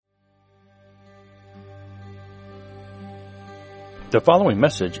The following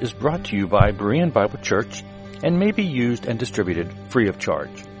message is brought to you by Berean Bible Church and may be used and distributed free of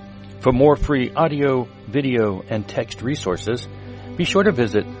charge. For more free audio, video, and text resources, be sure to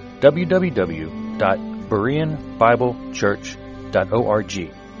visit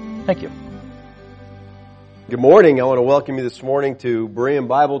www.bereanbiblechurch.org. Thank you. Good morning. I want to welcome you this morning to Berean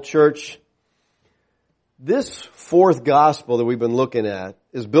Bible Church. This fourth gospel that we've been looking at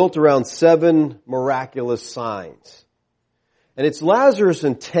is built around 7 miraculous signs. And it's Lazarus'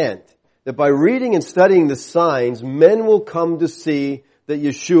 intent that by reading and studying the signs, men will come to see that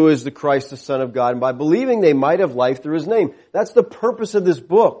Yeshua is the Christ, the Son of God, and by believing they might have life through His name. That's the purpose of this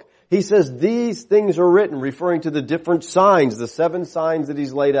book. He says these things are written, referring to the different signs, the 7 signs that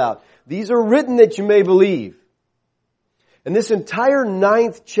He's laid out. These are written that you may believe. And this entire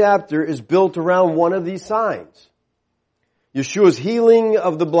 9th chapter is built around one of these signs. Yeshua's healing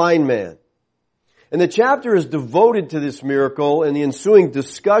of the blind man. And the chapter is devoted to this miracle and the ensuing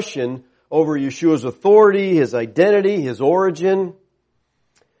discussion over Yeshua's authority, His identity, His origin.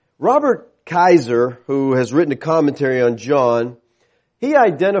 Robert Kaiser, who has written a commentary on John, he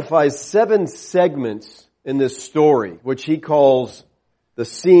identifies 7 segments in this story, which he calls the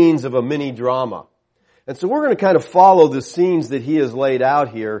scenes of a mini drama. And so we're going to kind of follow the scenes that he has laid out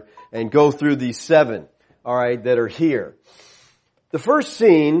here and go through these 7, all right, that are here. The first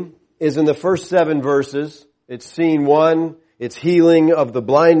scene is in the first 7 verses. It's scene 1. It's healing of the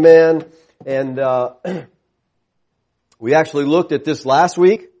blind man. And we actually looked at this last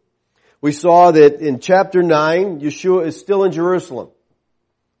week. We saw that in chapter 9, Yeshua is still in Jerusalem.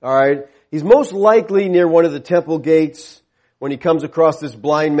 All right. He's most likely near one of the temple gates when he comes across this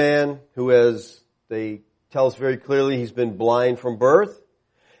blind man who has, they tell us very clearly, he's been blind from birth.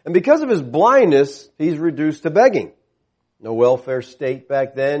 And because of his blindness, he's reduced to begging. No welfare state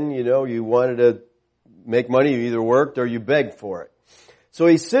back then, you wanted to make money, you either worked or you begged for it. So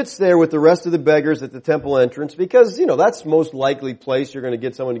he sits there with the rest of the beggars at the temple entrance because, that's the most likely place you're going to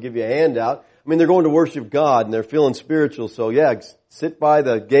get someone to give you a handout. I mean, they're going to worship God and they're feeling spiritual. So yeah, sit by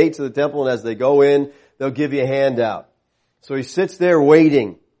the gates of the temple and as they go in, they'll give you a handout. So he sits there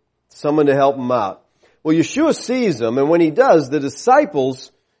waiting, someone to help him out. Well, Yeshua sees him, and when he does, the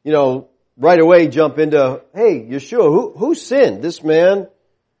disciples, right away jump into, hey, Yeshua, who sinned, this man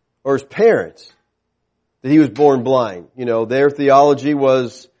or his parents, that he was born blind? Their theology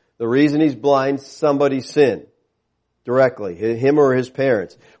was the reason he's blind, somebody sinned directly, him or his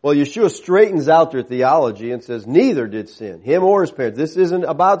parents. Well, Yeshua straightens out their theology and says neither did sin, him or his parents. This isn't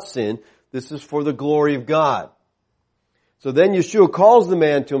about sin. This is for the glory of God. So then Yeshua calls the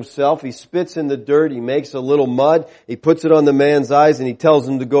man to himself. He spits in the dirt. He makes a little mud. He puts it on the man's eyes and he tells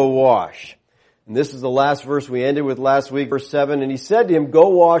him to go wash. And this is the last verse we ended with last week, verse 7. And he said to him, go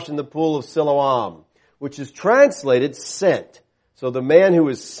wash in the pool of Siloam, which is translated sent. So the man who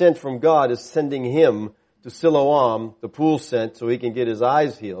is sent from God is sending him to Siloam, the pool sent, so he can get his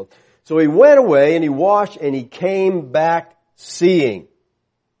eyes healed. So he went away and he washed and he came back seeing.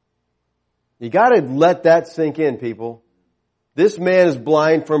 You got to let that sink in, people. This man is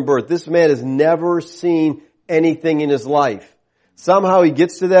blind from birth. This man has never seen anything in his life. Somehow he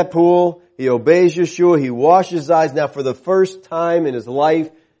gets to that pool. He obeys Yeshua. He washes his eyes. Now for the first time in his life,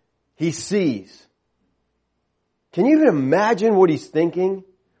 he sees. Can you even imagine what he's thinking?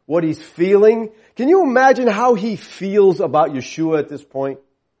 What he's feeling? Can you imagine how he feels about Yeshua at this point?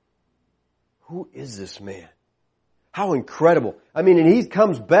 Who is this man? How incredible. I mean, and he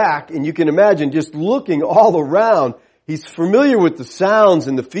comes back and you can imagine just looking all around. He's familiar with the sounds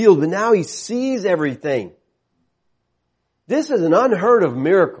in the field, but now he sees everything. This is an unheard of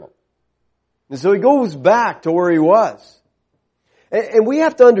miracle. And so he goes back to where he was. And we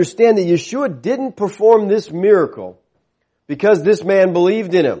have to understand that Yeshua didn't perform this miracle because this man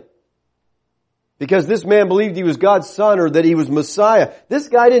believed in him. Because this man believed he was God's son or that he was Messiah. This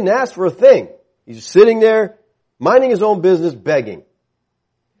guy didn't ask for a thing. He's sitting there, minding his own business, begging.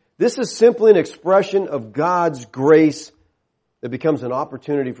 This is simply an expression of God's grace that becomes an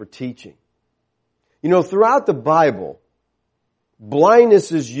opportunity for teaching. Throughout the Bible,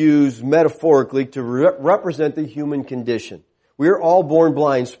 blindness is used metaphorically to represent the human condition. We are all born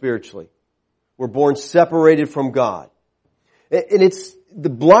blind spiritually. We're born separated from God. And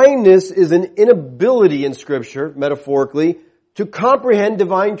the blindness is an inability in Scripture, metaphorically, to comprehend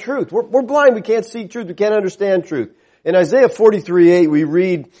divine truth. We're blind. We can't see truth. We can't understand truth. In Isaiah 43:8, we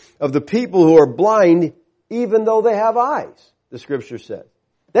read of the people who are blind even though they have eyes, the Scripture says.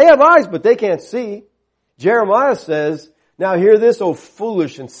 They have eyes, but they can't see. Jeremiah says, now hear this, O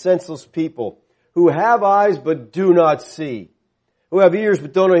foolish and senseless people, who have eyes but do not see, who have ears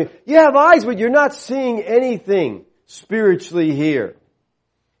but don't know. You have eyes, but you're not seeing anything. spiritually here.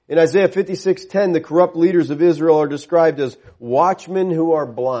 In Isaiah 56:10, the corrupt leaders of Israel are described as watchmen who are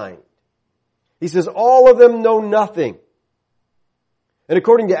blind. He says, all of them know nothing. And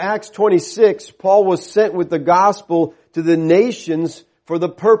according to Acts 26, Paul was sent with the gospel to the nations for the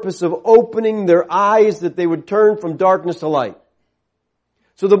purpose of opening their eyes that they would turn from darkness to light.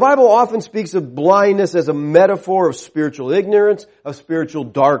 So the Bible often speaks of blindness as a metaphor of spiritual ignorance, of spiritual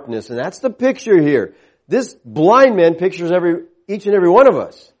darkness. And that's the picture here. This blind man pictures each and every one of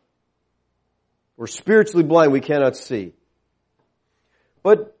us. We're spiritually blind. We cannot see.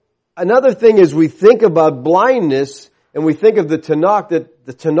 But another thing is we think about blindness and we think of the Tanakh, that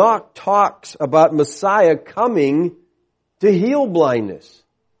the Tanakh talks about Messiah coming to heal blindness.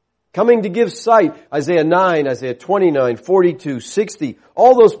 Coming to give sight. Isaiah 9, Isaiah 29, 42, 60.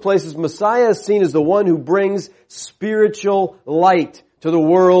 All those places, Messiah is seen as the one who brings spiritual light to the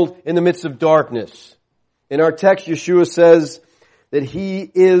world in the midst of darkness. In our text, Yeshua says that He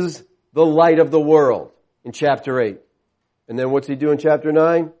is the light of the world in chapter 8. And then what's He do in chapter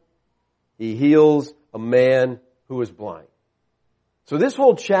 9? He heals a man who is blind. So this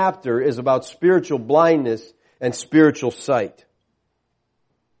whole chapter is about spiritual blindness and spiritual sight.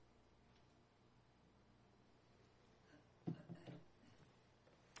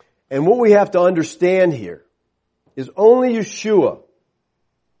 And what we have to understand here is only Yeshua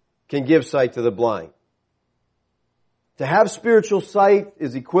can give sight to the blind. To have spiritual sight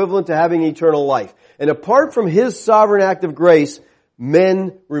is equivalent to having eternal life. And apart from His sovereign act of grace,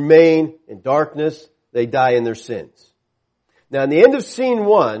 men remain in darkness. They die in their sins. Now, in the end of scene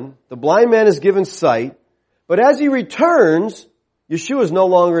 1, the blind man is given sight, but as he returns, Yeshua is no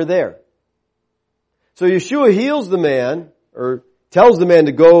longer there. So Yeshua heals the man, or tells the man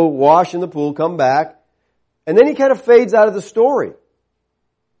to go wash in the pool, come back, and then He kind of fades out of the story.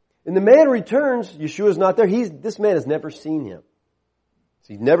 And the man returns, Yeshua's not there. This man has never seen Him.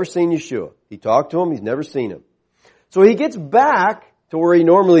 So he's never seen Yeshua. He talked to Him, he's never seen Him. So he gets back to where he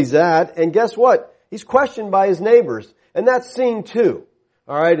normally is at, and guess what? He's questioned by his neighbors. And that's scene 2.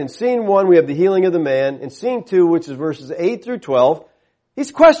 Alright, in scene 1 we have the healing of the man. In scene 2, which is verses 8 through 12, he's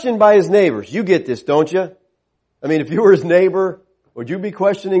questioned by his neighbors. You get this, don't you? I mean, if you were his neighbor, would you be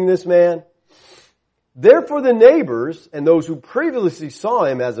questioning this man? Therefore the neighbors and those who previously saw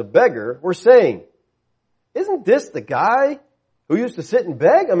him as a beggar were saying, isn't this the guy who used to sit and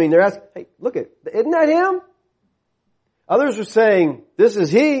beg? I mean, they're asking, hey, isn't that him? Others are saying, this is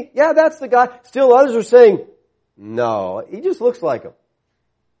he. Yeah, that's the guy. Still others are saying, no, he just looks like him.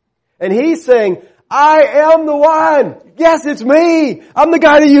 And he's saying, I am the one. Yes, it's me. I'm the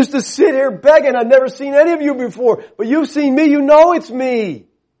guy that used to sit here begging. I've never seen any of you before, but you've seen me. You know it's me.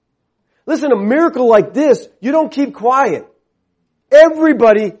 Listen, a miracle like this, you don't keep quiet.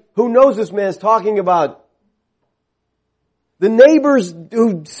 Everybody who knows this man is talking about. The neighbors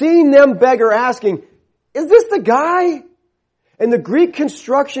who've seen them beg are asking, is this the guy? And the Greek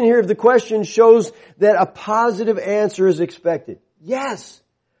construction here of the question shows that a positive answer is expected. Yes,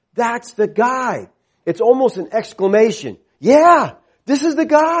 that's the guy. It's almost an exclamation. Yeah, this is the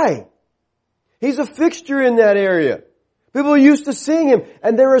guy. He's a fixture in that area. People are used to seeing him,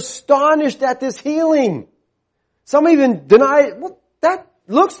 and they're astonished at this healing. Some even deny, well, that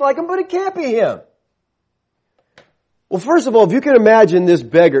looks like him, but it can't be him. Well, first of all, if you can imagine this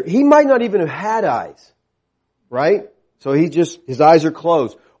beggar, he might not even have had eyes, right? So his eyes are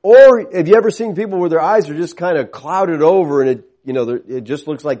closed. Or have you ever seen people where their eyes are just kind of clouded over and it just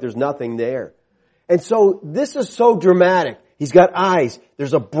looks like there's nothing there? And so this is so dramatic. He's got eyes.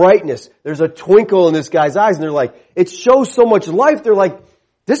 There's a brightness. There's a twinkle in this guy's eyes. And they're like, it shows so much life. They're like,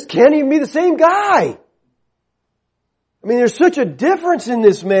 this can't even be the same guy. I mean, there's such a difference in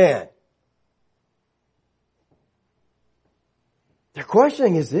this man. They're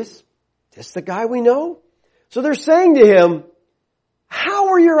questioning, is this the guy we know? So they're saying to him, how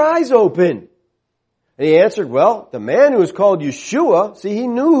are your eyes open? And he answered, well, the man who was called Yeshua, see, he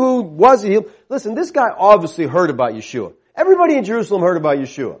knew who was healed. Listen, this guy obviously heard about Yeshua. Everybody in Jerusalem heard about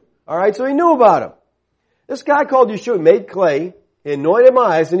Yeshua. Alright, so he knew about him. This guy called Yeshua made clay, he anointed my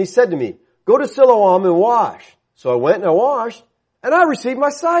eyes, and he said to me, go to Siloam and wash. So I went and I washed, and I received my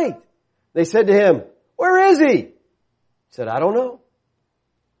sight. They said to him, where is he? He said, I don't know.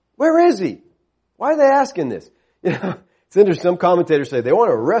 Where is he? Why are they asking this? It's interesting. Some commentators say they want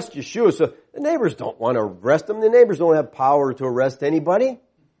to arrest Yeshua, so the neighbors don't want to arrest him. The neighbors don't have power to arrest anybody.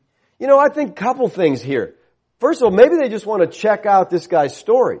 I think a couple things here. First of all, maybe they just want to check out this guy's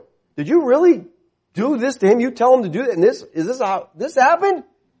story. Did you really do this to him? You tell him to do that, and is this how this happened?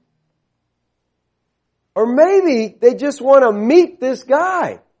 Or maybe they just want to meet this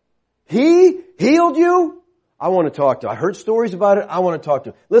guy. He healed you? I want to talk to him. I heard stories about it. I want to talk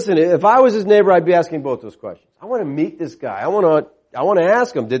to him. Listen, if I was his neighbor, I'd be asking both those questions. I want to meet this guy. I want to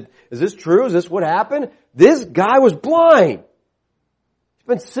ask him, is this true? Is this what happened? This guy was blind. He's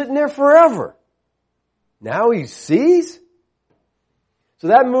been sitting there forever. Now he sees? So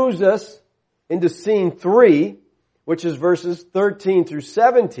that moves us into scene 3, which is verses 13 through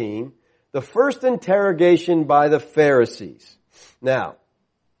 17, the first interrogation by the Pharisees. Now,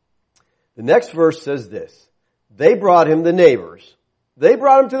 the next verse says this. They brought him, the neighbors, they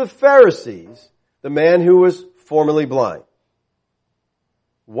brought him to the Pharisees, the man who was formerly blind.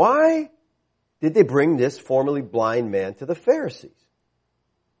 Why did they bring this formerly blind man to the Pharisees?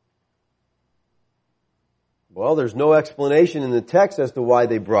 Well, there's no explanation in the text as to why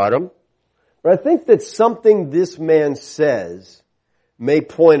they brought him. But I think that something this man says may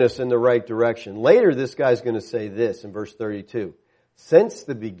point us in the right direction. Later, this guy's going to say this in verse 32. Since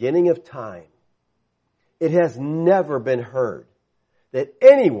the beginning of time, it has never been heard that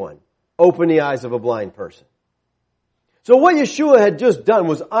anyone opened the eyes of a blind person. So what Yeshua had just done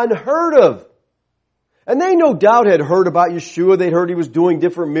was unheard of. And they no doubt had heard about Yeshua. They'd heard he was doing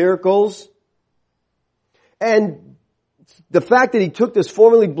different miracles. And the fact that he took this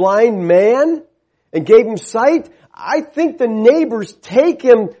formerly blind man and gave him sight, I think the neighbors take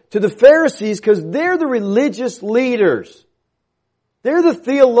him to the Pharisees because they're the religious leaders. They're the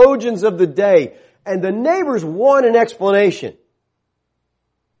theologians of the day. And the neighbors want an explanation.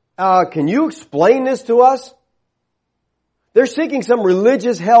 Can you explain this to us? They're seeking some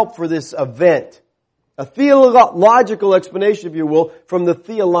religious help for this event. A theological explanation, if you will, from the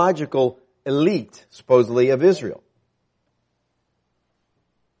theological elite, supposedly, of Israel.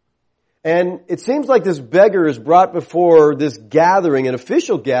 And it seems like this beggar is brought before this gathering, an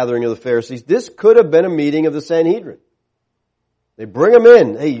official gathering of the Pharisees. This could have been a meeting of the Sanhedrin. They bring him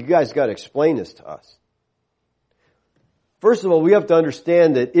in. Hey, you guys got to explain this to us. First of all, we have to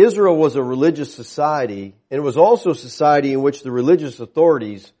understand that Israel was a religious society, and it was also a society in which the religious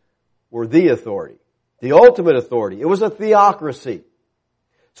authorities were the authority, the ultimate authority. It was a theocracy.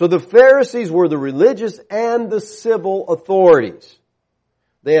 So the Pharisees were the religious and the civil authorities.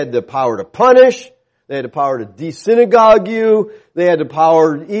 They had the power to punish. They had the power to de-synagogue you. They had the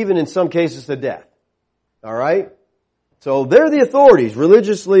power, even in some cases, to death. All right? So they're the authorities,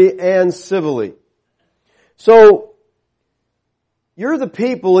 religiously and civilly. So you're the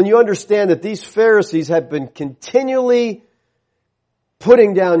people, and you understand that these Pharisees have been continually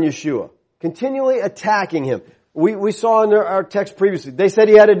putting down Yeshua, continually attacking him. We saw in our text previously, they said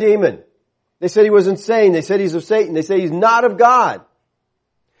he had a demon. They said he was insane. They said he's of Satan. They say he's not of God.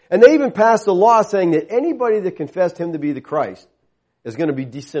 And they even passed a law saying that anybody that confessed him to be the Christ is going to be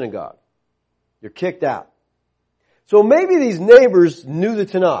de-synagogued. You're kicked out. So maybe these neighbors knew the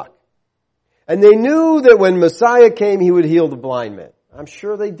Tanakh. And they knew that when Messiah came, he would heal the blind man. I'm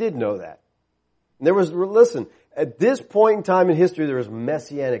sure they did know that. And listen, at this point in time in history, there was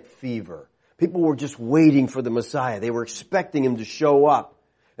messianic fever. People were just waiting for the Messiah. They were expecting him to show up.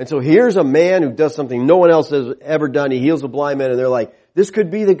 And so here's a man who does something no one else has ever done. He heals a blind man, and they're like, this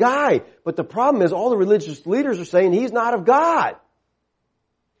could be the guy. But the problem is all the religious leaders are saying he's not of God.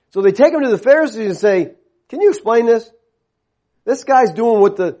 So they take him to the Pharisees and say, can you explain this? This guy's doing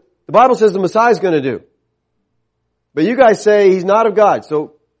what the Bible says the Messiah's going to do. But you guys say he's not of God.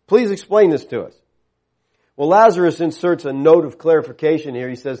 So please explain this to us. Well, Lazarus inserts a note of clarification here.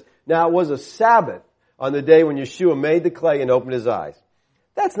 He says, now it was a Sabbath on the day when Yeshua made the clay and opened his eyes.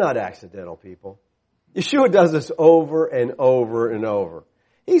 That's not accidental, people. Yeshua does this over and over and over.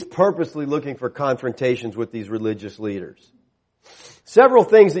 He's purposely looking for confrontations with these religious leaders. Several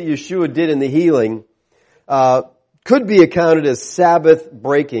things that Yeshua did in the healing could be accounted as Sabbath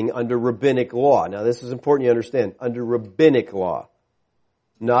breaking under rabbinic law. Now, this is important you understand. Under rabbinic law,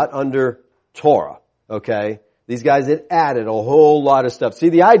 not under Torah. Okay? These guys had added a whole lot of stuff. See,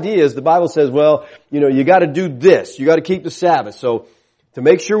 the idea is the Bible says, well, you got to do this. You got to keep the Sabbath. So to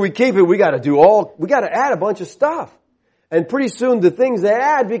make sure we keep it, we got to add a bunch of stuff. And pretty soon the things they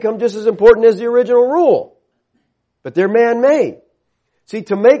add become just as important as the original rule. But they're man-made. See,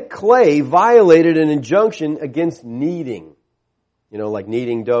 to make clay violated an injunction against kneading. Like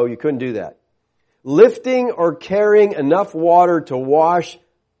kneading dough, you couldn't do that. Lifting or carrying enough water to wash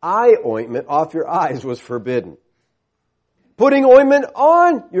eye ointment off your eyes was forbidden. Putting ointment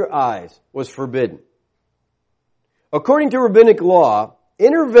on your eyes was forbidden. According to rabbinic law,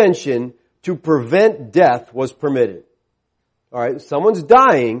 intervention to prevent death was permitted. All right, someone's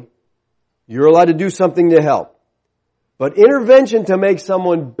dying, you're allowed to do something to help. But intervention to make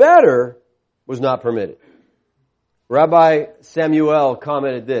someone better was not permitted. Rabbi Samuel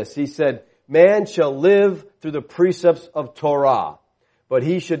commented this. He said, man shall live through the precepts of Torah, but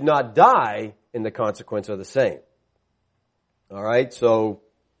he should not die in the consequence of the same. All right, so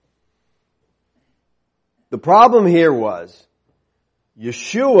the problem here was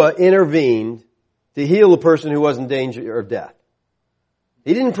Yeshua intervened to heal a person who was in danger of death.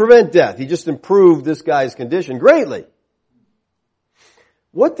 He didn't prevent death. He just improved this guy's condition greatly.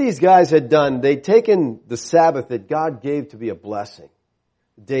 What these guys had done, they'd taken the Sabbath that God gave to be a blessing,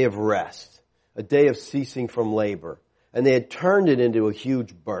 a day of rest, a day of ceasing from labor, and they had turned it into a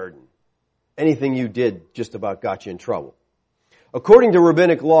huge burden. Anything you did just about got you in trouble. According to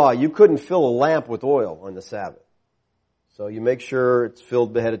rabbinic law, you couldn't fill a lamp with oil on the Sabbath. So you make sure it's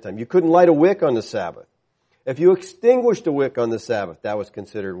filled ahead of time. You couldn't light a wick on the Sabbath. If you extinguished a wick on the Sabbath, that was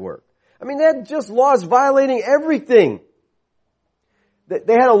considered work. I mean, that just laws violating everything.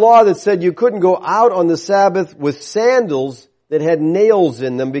 They had a law that said you couldn't go out on the Sabbath with sandals that had nails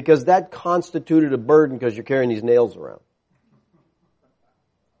in them because that constituted a burden because you're carrying these nails around.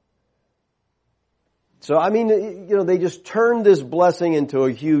 So, I mean, they just turned this blessing into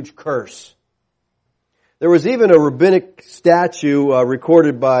a huge curse. There was even a rabbinic statue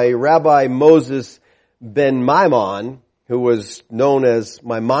recorded by Rabbi Moses ben Maimon, who was known as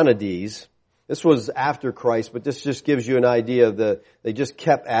Maimonides. This was after Christ, but this just gives you an idea of they just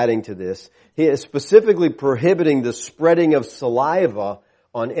kept adding to this. He is specifically prohibiting the spreading of saliva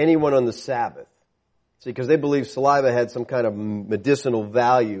on anyone on the Sabbath. See, because they believed saliva had some kind of medicinal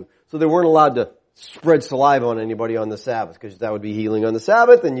value. So they weren't allowed to spread saliva on anybody on the Sabbath, because that would be healing on the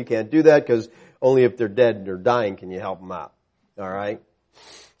Sabbath, and you can't do that because only if they're dead or dying can you help them out. All right?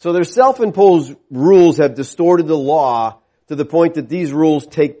 So their self-imposed rules have distorted the law to the point that these rules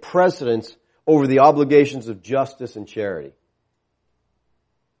take precedence over the obligations of justice and charity.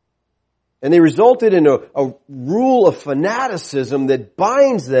 And they resulted in a rule of fanaticism that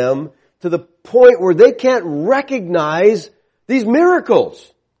binds them to the point where they can't recognize these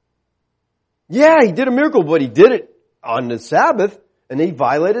miracles. Yeah, he did a miracle, but he did it on the Sabbath, and he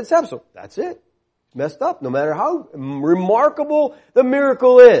violated Sabbath. So that's it. Messed up, no matter how remarkable the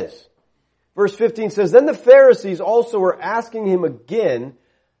miracle is. Verse 15 says, Then the Pharisees also were asking him again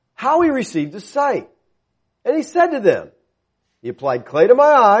how he received his sight. And he said to them, He applied clay to my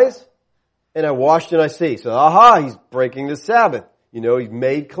eyes, and I washed and I see. So, he's breaking the Sabbath. He's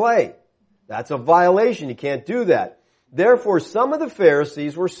made clay. That's a violation. You can't do that. Therefore, some of the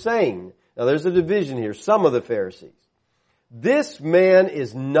Pharisees were saying, now there's a division here, some of the Pharisees, this man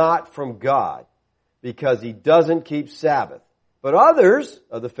is not from God, because he doesn't keep Sabbath. But others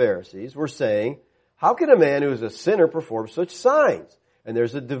of the Pharisees were saying, how can a man who is a sinner perform such signs? And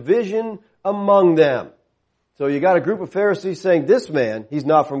there's a division among them. So you got a group of Pharisees saying, this man, he's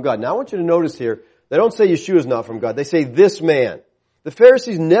not from God. Now I want you to notice here, they don't say Yeshua is not from God. They say this man. The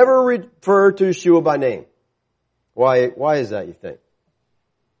Pharisees never refer to Yeshua by name. Why is that, you think?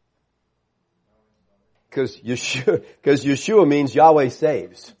 Because Yeshua means Yahweh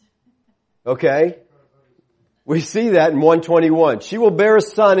saves. Okay? We see that in 121. She will bear a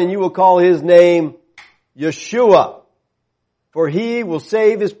son and you will call his name Yeshua. For he will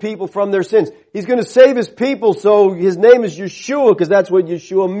save his people from their sins. He's going to save his people, so his name is Yeshua, because that's what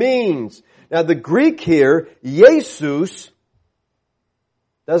Yeshua means. Now the Greek here, Jesus,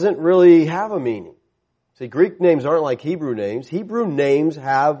 doesn't really have a meaning. See, Greek names aren't like Hebrew names. Hebrew names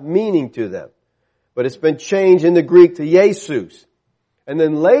have meaning to them. But it's been changed in the Greek to Jesus. And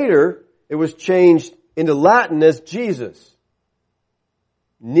then later, it was changed into Latin as Jesus.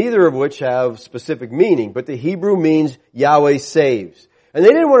 Neither of which have specific meaning, but the Hebrew means Yahweh saves. And they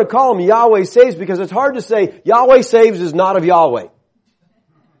didn't want to call him Yahweh saves because it's hard to say Yahweh saves is not of Yahweh.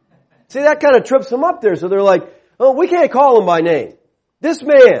 See, that kind of trips them up there. So they're like, oh, we can't call him by name. This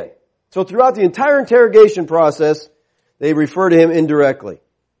man. So throughout the entire interrogation process, they refer to him indirectly.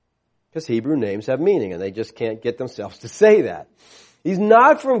 Because Hebrew names have meaning, and they just can't get themselves to say that. He's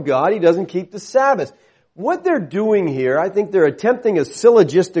not from God. He doesn't keep the Sabbath. What they're doing here, I think they're attempting a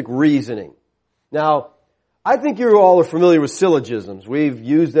syllogistic reasoning. Now, I think you all are familiar with syllogisms. We've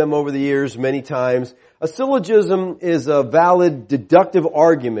used them over the years many times. A syllogism is a valid deductive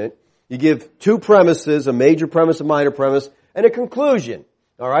argument. You give two premises, a major premise, a minor premise, and a conclusion.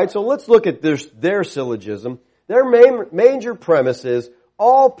 All right, so let's look at their syllogism. Their major premise is,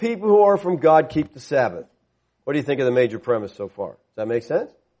 all people who are from God keep the Sabbath. What do you think of the major premise so far? Does that make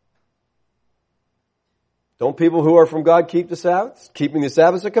sense? Don't people who are from God keep the Sabbath? Keeping the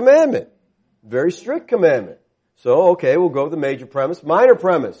Sabbath is a commandment. Very strict commandment. So, okay, we'll go with the major premise. Minor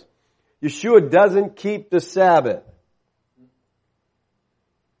premise. Yeshua doesn't keep the Sabbath.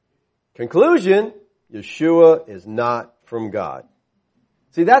 Conclusion, Yeshua is not from God.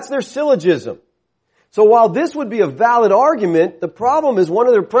 See, that's their syllogism. So while this would be a valid argument, the problem is one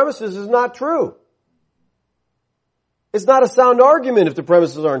of their premises is not true. It's not a sound argument if the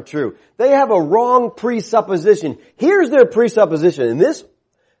premises aren't true. They have a wrong presupposition. Here's their presupposition, and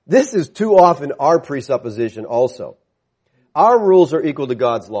this is too often our presupposition also. Our rules are equal to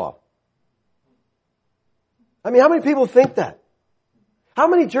God's law. I mean, how many people think that? How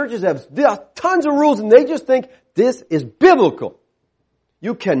many churches have tons of rules and they just think this is biblical?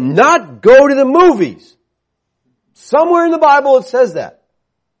 You cannot go to the movies. Somewhere in the Bible it says that.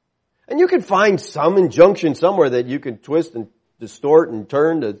 And you can find some injunction somewhere that you can twist and distort and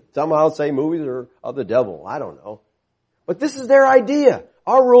turn to somehow say movies are of the devil. I don't know. But this is their idea.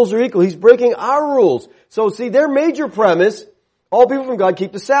 Our rules are equal. He's breaking our rules. So see, their major premise, all people from God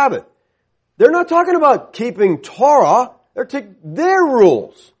keep the Sabbath. They're not talking about keeping Torah. They're taking their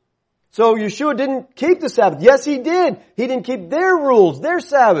rules. So Yeshua didn't keep the Sabbath. Yes, He did. He didn't keep their rules, their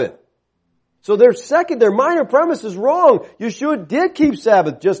Sabbath. So their minor premise is wrong. Yeshua did keep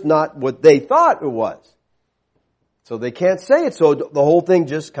Sabbath, just not what they thought it was. So they can't say it. So the whole thing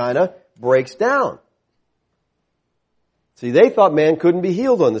just kind of breaks down. See, they thought man couldn't be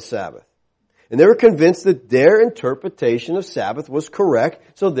healed on the Sabbath. And they were convinced that their interpretation of Sabbath was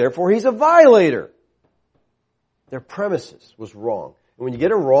correct, so therefore he's a violator. Their premises was wrong. And when you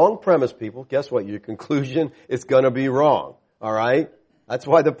get a wrong premise, people, guess what? Your conclusion is going to be wrong. All right? That's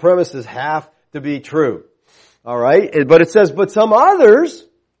why the premises have to be true. All right? But it says, but some others,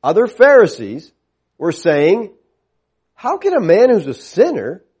 other Pharisees, were saying, how can a man who's a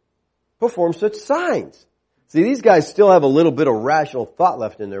sinner perform such signs? See, these guys still have a little bit of rational thought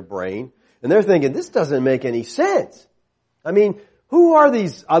left in their brain, and they're thinking, this doesn't make any sense. I mean, who are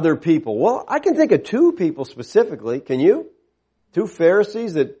these other people? Well, I can think of two people specifically. Can you? Two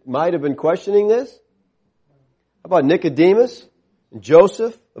Pharisees that might have been questioning this? How about Nicodemus and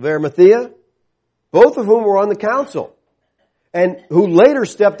Joseph of Arimathea? Both of whom were on the council, and who later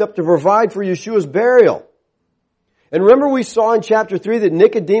stepped up to provide for Yeshua's burial. And remember we saw in chapter 3 that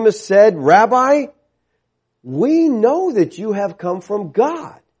Nicodemus said, Rabbi, we know that you have come from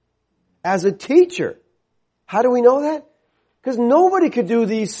God as a teacher. How do we know that? Because nobody could do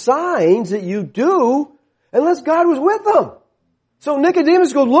these signs that you do unless God was with them. So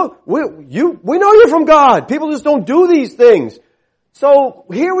Nicodemus goes, look, we know you're from God. People just don't do these things. So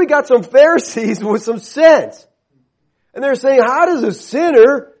here we got some Pharisees with some sense. And they're saying, how does a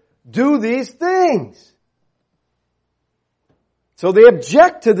sinner do these things? So they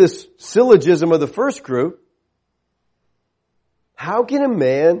object to this syllogism of the first group. How can a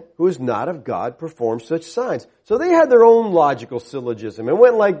man who is not of God perform such signs? So they had their own logical syllogism. It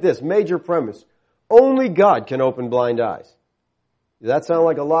went like this, major premise. Only God can open blind eyes. Does that sound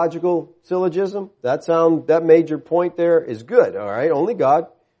like a logical syllogism? That major point there is good, all right? Only God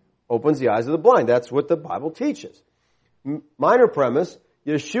opens the eyes of the blind. That's what the Bible teaches. Minor premise,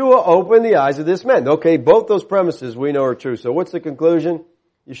 Yeshua opened the eyes of this man. Okay, both those premises we know are true. So what's the conclusion?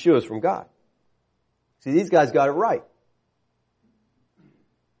 Yeshua is from God. See, these guys got it right.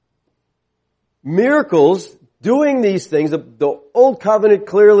 Miracles, doing these things, the Old Covenant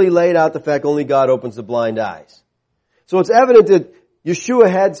clearly laid out the fact only God opens the blind eyes. So it's evident that Yeshua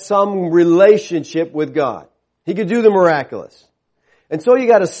had some relationship with God. He could do the miraculous. And so you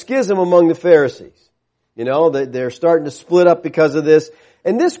got a schism among the Pharisees. You know, they're starting to split up because of this.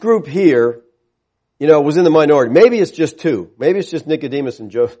 And this group here, you know, was in the minority. Maybe it's just two. Maybe it's just Nicodemus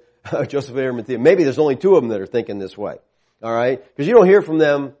and Joseph of Arimathea. Maybe there's only two of them that are thinking this way. All right? Because you don't hear from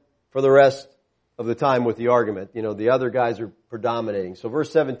them for the rest of the time with the argument. You know, the other guys are predominating. So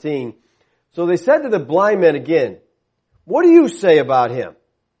verse 17, so they said to the blind men again, what do you say about him?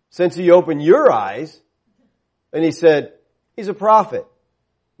 Since he opened your eyes, and he said, he's a prophet.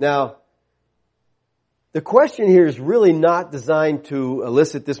 Now, the question here is really not designed to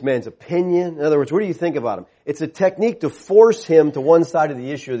elicit this man's opinion. In other words, what do you think about him? It's a technique to force him to one side of the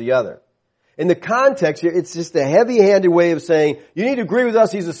issue or the other. In the context here, it's just a heavy-handed way of saying, you need to agree with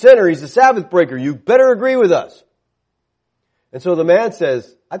us, he's a sinner, he's a Sabbath breaker, you better agree with us. And so the man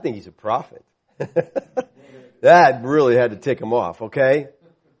says, I think he's a prophet. That really had to tick him off, okay?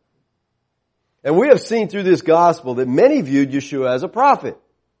 And we have seen through this gospel that many viewed Yeshua as a prophet.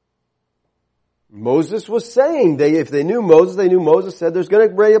 Moses was saying, if they knew Moses said, God's going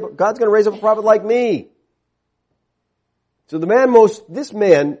to raise up a prophet like me. So this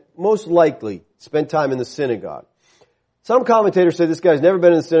man most likely spent time in the synagogue. Some commentators say this guy's never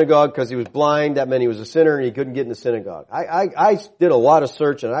been in the synagogue because he was blind. That meant he was a sinner and he couldn't get in the synagogue. I did a lot of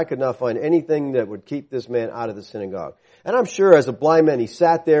search and I could not find anything that would keep this man out of the synagogue. And I'm sure as a blind man he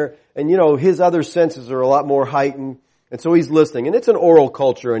sat there and, you know, his other senses are a lot more heightened. And so he's listening. And it's an oral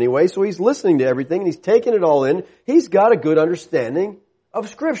culture anyway, so he's listening to everything and he's taking it all in. He's got a good understanding of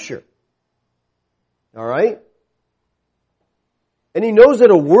Scripture. All right? And he knows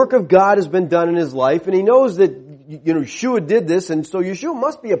that a work of God has been done in his life, and he knows that, Yeshua did this, and so Yeshua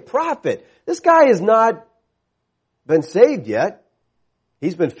must be a prophet. This guy has not been saved yet.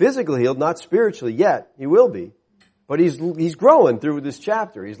 He's been physically healed, not spiritually yet. He will be. But he's growing through this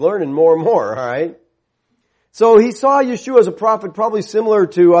chapter. He's learning more and more, all right? So he saw Yeshua as a prophet probably similar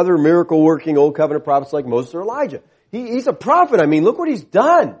to other miracle-working Old Covenant prophets like Moses or Elijah. He's a prophet. I mean, look what he's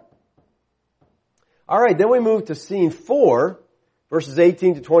done. All right, then we move to scene 4, verses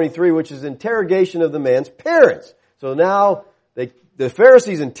 18 to 23, which is interrogation of the man's parents. So now the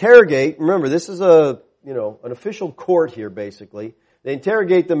Pharisees interrogate. Remember, this is an official court here, basically. They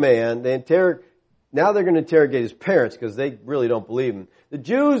interrogate the man. Now they're going to interrogate his parents because they really don't believe him. The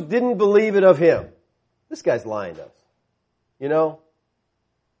Jews didn't believe it of him. This guy's lying to us. We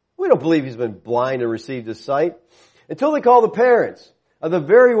don't believe he's been blind and received his sight. Until they call the parents of the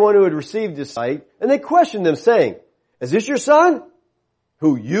very one who had received his sight, and they questioned them, saying, "Is this your son,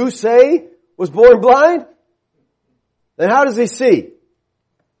 who you say was born blind? Then how does he see?"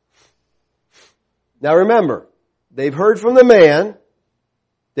 Now remember, they've heard from the man,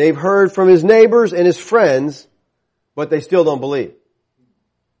 they've heard from his neighbors and his friends, but they still don't believe.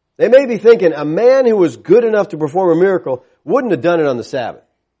 They may be thinking a man who was good enough to perform a miracle wouldn't have done it on the Sabbath.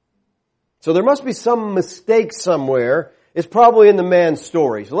 So there must be some mistake somewhere. It's probably in the man's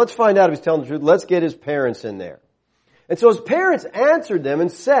story. So let's find out if he's telling the truth. Let's get his parents in there. And so his parents answered them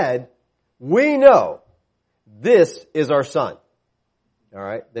and said, "We know this is our son." All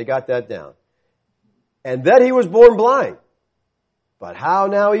right, they got that down. "And that he was born blind. But how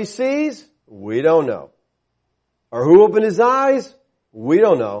now he sees, we don't know. Or who opened his eyes, we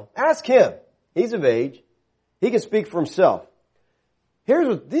don't know. Ask him. He's of age. He can speak for himself." Here's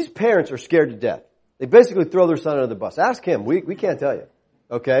what, these parents are scared to death. They basically throw their son under the bus. Ask him. We can't tell you.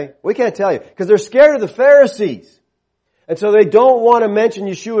 Okay? We can't tell you. Because they're scared of the Pharisees. And so they don't want to mention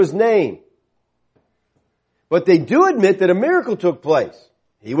Yeshua's name. But they do admit that a miracle took place.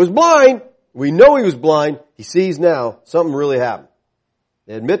 He was blind. We know he was blind. He sees now. Something really happened.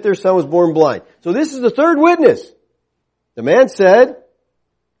 They admit their son was born blind. So this is the third witness. The man said,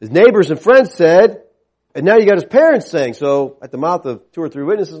 his neighbors and friends said, and now you got his parents saying, so at the mouth of 2 or 3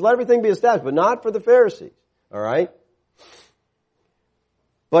 witnesses, let everything be established, but not for the Pharisees. All right?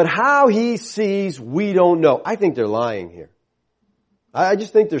 But how he sees, we don't know. I think they're lying here. I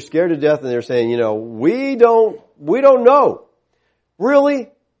just think they're scared to death and they're saying, we don't know. Really?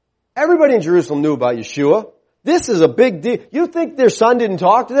 Everybody in Jerusalem knew about Yeshua. This is a big deal. You think their son didn't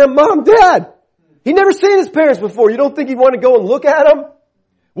talk to them? Mom, Dad, he'd never seen his parents before. You don't think he'd want to go and look at them?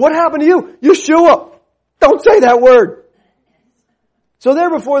 What happened to you? Yeshua. Don't say that word. So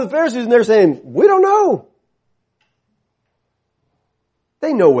they're before the Pharisees and they're saying, we don't know.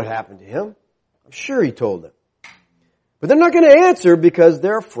 They know what happened to him. I'm sure he told them. But they're not going to answer because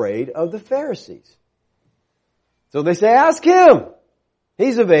they're afraid of the Pharisees. So they say, ask him.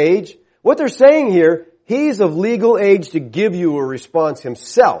 He's of age. What they're saying here, he's of legal age to give you a response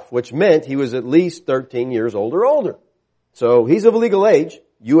himself, which meant he was at least 13 years old or older. So he's of legal age.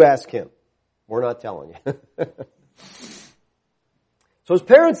 You ask him. We're not telling you. So his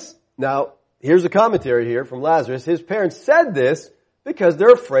parents, now here's a commentary here from Lazarus. His parents said this because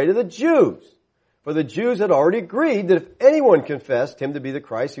they're afraid of the Jews. For the Jews had already agreed that if anyone confessed him to be the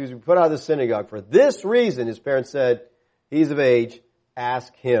Christ, he was put out of the synagogue. For this reason, his parents said, he's of age,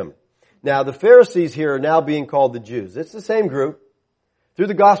 ask him. Now the Pharisees here are now being called the Jews. It's the same group. Through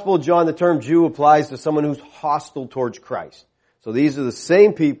the Gospel of John, the term Jew applies to someone who's hostile towards Christ. So these are the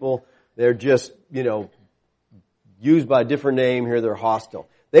same people. They're just, used by a different name here. They're hostile.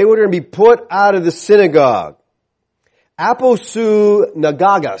 They were going to be put out of the synagogue. Aposou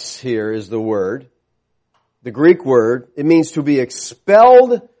nagagas here is the word. The Greek word. It means to be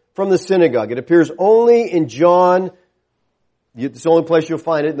expelled from the synagogue. It appears only in John. It's the only place you'll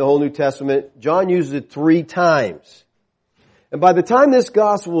find it in the whole New Testament. John uses it 3 times. And by the time this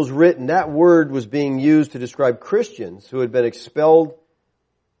gospel was written, that word was being used to describe Christians who had been expelled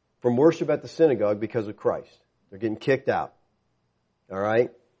from worship at the synagogue because of Christ. They're getting kicked out. All right?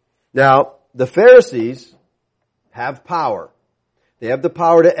 Now, the Pharisees have power. They have the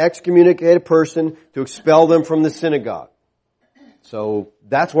power to excommunicate a person, to expel them from the synagogue. So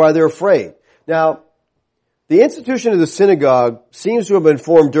that's why they're afraid. Now, the institution of the synagogue seems to have been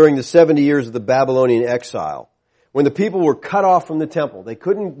formed during the 70 years of the Babylonian exile, when the people were cut off from the temple. They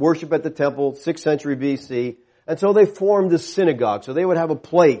couldn't worship at the temple, 6th century BC, and so they formed the synagogue, so they would have a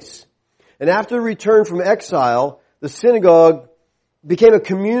place. And after the return from exile, the synagogue became a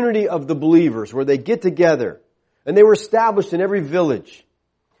community of the believers where they get together. And they were established in every village.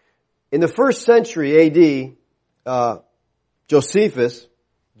 In the first century AD, Josephus,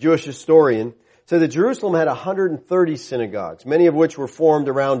 Jewish historian, said that Jerusalem had 130 synagogues, many of which were formed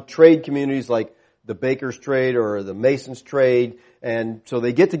around trade communities like the baker's trade or the mason's trade. And so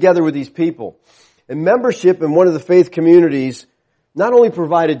they get together with these people. And membership in one of the faith communities not only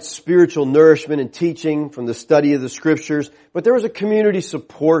provided spiritual nourishment and teaching from the study of the scriptures, but there was a community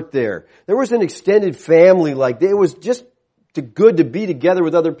support there. There was an extended family, like it was just good to be together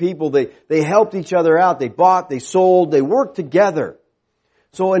with other people. They helped each other out. They bought, they sold, they worked together.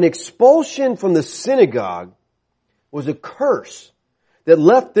 So an expulsion from the synagogue was a curse that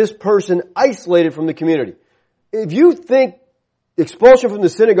left this person isolated from the community. If you think expulsion from the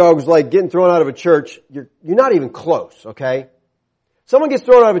synagogue was like getting thrown out of a church, you're not even close, okay? Someone gets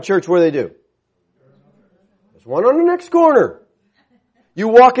thrown out of a church, what do? There's one on the next corner. You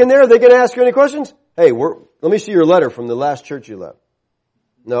walk in there, are they going to ask you any questions? Hey, let me see your letter from the last church you left.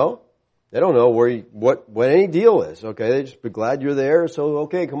 No? They don't know what any deal is, okay? They just be glad you're there, so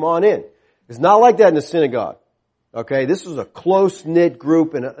okay, come on in. It's not like that in the synagogue. Okay, this was a close-knit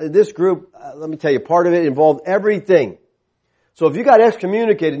group, and this group, let me tell you, part of it involved everything. So if you got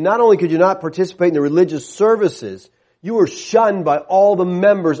excommunicated, not only could you not participate in the religious services, you were shunned by all the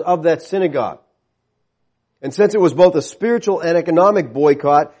members of that synagogue. And since it was both a spiritual and economic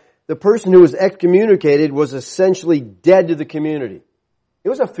boycott, the person who was excommunicated was essentially dead to the community. It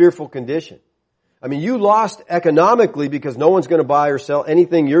was a fearful condition. I mean, you lost economically because no one's going to buy or sell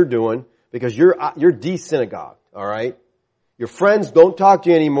anything you're doing because you're de-synagogued, all right? Your friends don't talk to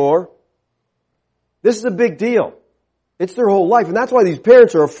you anymore. This is a big deal. It's their whole life, and that's why these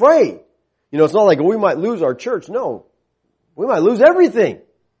parents are afraid. You know, it's not like, we might lose our church. No. We might lose everything.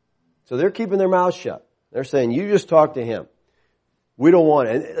 So they're keeping their mouths shut. They're saying, you just talk to him. We don't want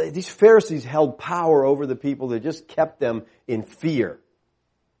it. And these Pharisees held power over the people. They just kept them in fear.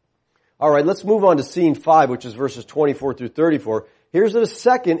 All right, let's move on to scene 5, which is verses 24 through 34. Here's the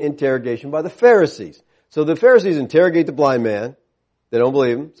second interrogation by the Pharisees. So the Pharisees interrogate the blind man. They don't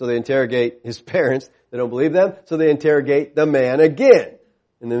believe him. So they interrogate his parents. They don't believe them. So they interrogate the man again.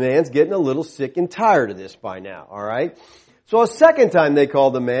 And the man's getting a little sick and tired of this by now, all right? So a second time they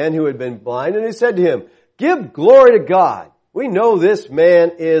called the man who had been blind, and they said to him, give glory to God. We know this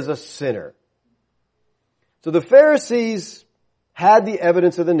man is a sinner. So the Pharisees had the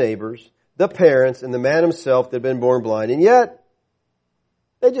evidence of the neighbors, the parents, and the man himself that had been born blind, and yet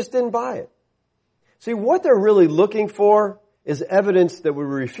they just didn't buy it. See, what they're really looking for is evidence that would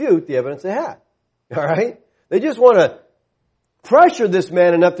refute the evidence they had. All right? They just want to pressure this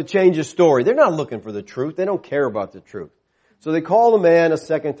man enough to change his story. They're not looking for the truth. They don't care about the truth. So they called the man a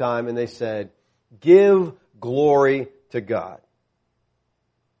second time and they said, give glory to God.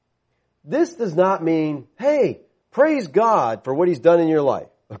 This does not mean, hey, praise God for what He's done in your life.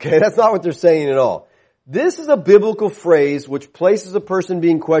 Okay, that's not what they're saying at all. This is a biblical phrase which places a person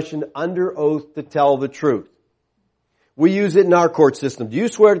being questioned under oath to tell the truth. We use it in our court system. Do you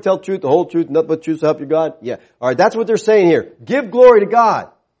swear to tell the truth, the whole truth, nothing but the truth to help your God? Yeah. All right, that's what they're saying here. Give glory to God.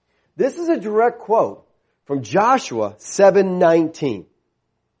 This is a direct quote from Joshua 7:19.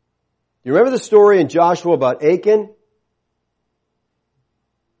 You remember the story in Joshua about Achan?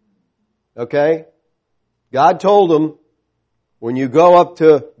 Okay? God told him, when you go up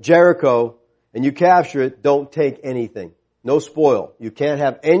to Jericho and you capture it, don't take anything. No spoil. You can't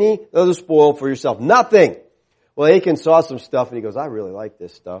have any other spoil for yourself. Nothing. Well, Achan saw some stuff and he goes, I really like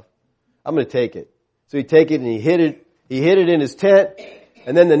this stuff. I'm going to take it. So he take it and he hid it in his tent.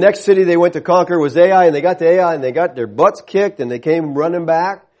 And then the next city they went to conquer was Ai, and they got to Ai and they got their butts kicked and they came running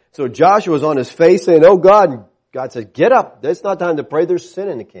back. So Joshua was on his face saying, oh God. And God said, get up. It's not time to pray. There's sin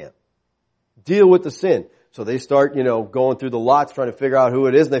in the camp. Deal with the sin. So they start, going through the lots trying to figure out who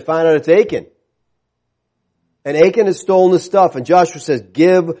it is, and they find out it's Achan. And Achan has stolen the stuff, and Joshua says,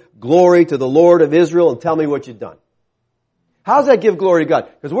 give glory to the Lord of Israel and tell me what you've done. How does that give glory to God?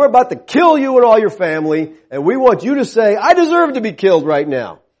 Because we're about to kill you and all your family, and we want you to say, I deserve to be killed right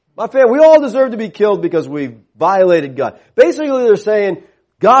now. My family, we all deserve to be killed because we violated God. Basically, they're saying,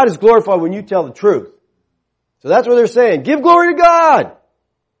 God is glorified when you tell the truth. So that's what they're saying. Give glory to God.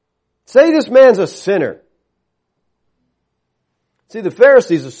 Say this man's a sinner. See, the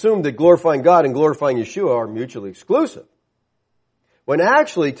Pharisees assumed that glorifying God and glorifying Yeshua are mutually exclusive. When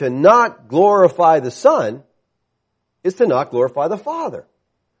actually to not glorify the Son is to not glorify the Father.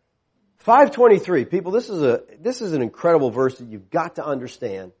 5:23. People, this is an incredible verse that you've got to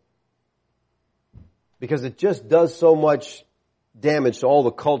understand because it just does so much damage to all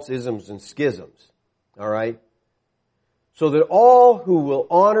the cults, isms, and schisms. All right? so that all who will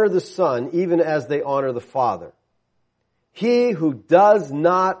honor the Son, even as they honor the Father. He who does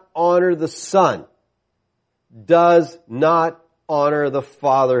not honor the Son does not honor the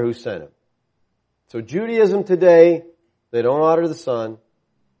Father who sent him. So Judaism today, they don't honor the Son.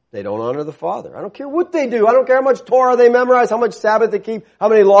 They don't honor the Father. I don't care what they do. I don't care how much Torah they memorize, how much Sabbath they keep, how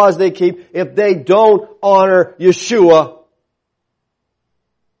many laws they keep. If they don't honor Yeshua,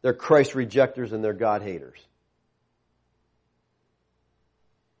 they're Christ rejectors and they're God haters.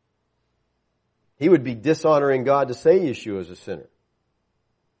 He would be dishonoring God to say Yeshua is a sinner.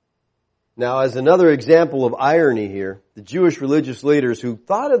 Now, as another example of irony here, the Jewish religious leaders who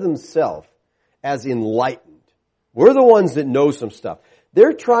thought of themselves as enlightened, we're the ones that know some stuff.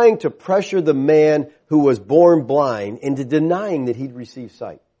 They're trying to pressure the man who was born blind into denying that he'd received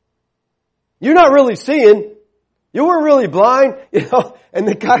sight. You're not really seeing. You weren't really blind, and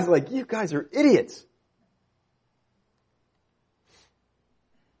the guy's like, you guys are idiots.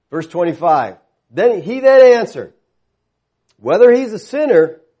 Verse 25. Then he that answered, whether he's a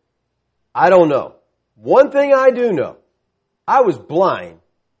sinner, I don't know. One thing I do know, I was blind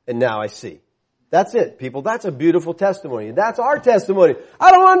and now I see. That's it, people. That's a beautiful testimony. That's our testimony.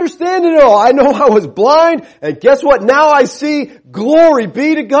 I don't understand it all. I know I was blind, and guess what? Now I see. Glory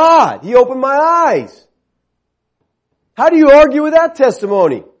be to God. He opened my eyes. How do you argue with that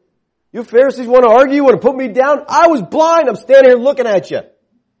testimony? You Pharisees want to argue? You want to put me down? I was blind. I'm standing here looking at you.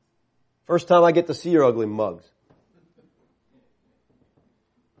 First time I get to see your ugly mugs.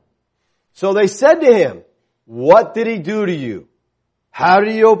 So they said to him, what did he do to you? How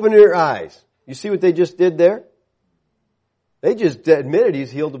did he open your eyes? You see what they just did there? They just admitted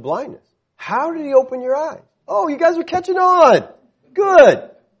he's healed the blindness. How did he open your eyes? Oh, you guys are catching on.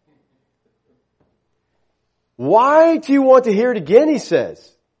 Good. Why do you want to hear it again, he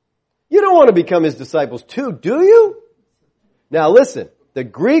says. You don't want to become his disciples too, do you? Now listen, the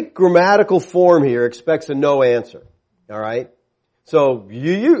Greek grammatical form here expects a no answer. All right? So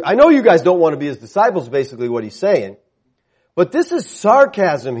I know you guys don't want to be his disciples, basically what he's saying. But this is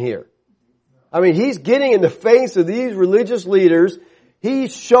sarcasm here. I mean, he's getting in the face of these religious leaders. He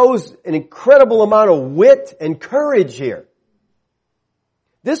shows an incredible amount of wit and courage here.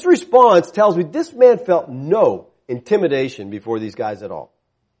 This response tells me this man felt no intimidation before these guys at all.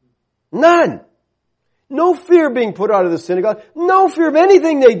 None. No fear being put out of the synagogue. No fear of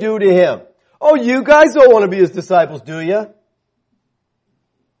anything they do to him. Oh, you guys don't want to be his disciples, do you?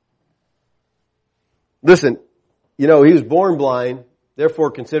 Listen, he was born blind,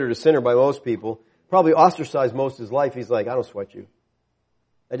 therefore considered a sinner by most people, probably ostracized most of his life. He's like, I don't sweat you.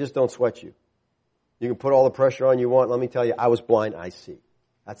 I just don't sweat you. You can put all the pressure on you want. Let me tell you, I was blind, I see.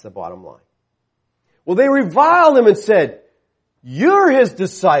 That's the bottom line. Well, they reviled him and said, you're his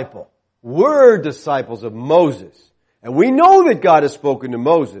disciple. We're disciples of Moses. And we know that God has spoken to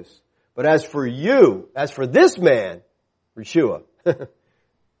Moses. But as for you, as for this man, Yeshua,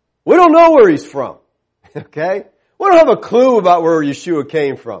 we don't know where he's from. Okay? We don't have a clue about where Yeshua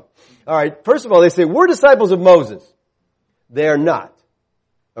came from. All right, first of all, they say, we're disciples of Moses. They are not.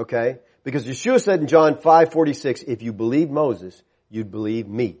 Okay? Because Yeshua said in John 5:46, if you believe Moses, you'd believe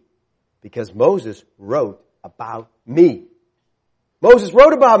me. Because Moses wrote about me. Moses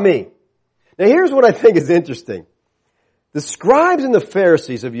wrote about me. Now here's what I think is interesting. The scribes and the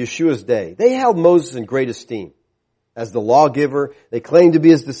Pharisees of Yeshua's day, they held Moses in great esteem. As the lawgiver, they claimed to be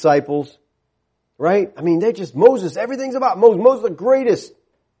his disciples. Right? I mean, Moses, everything's about Moses. Moses is the greatest.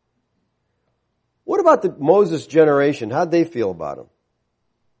 What about the Moses generation? How'd they feel about him?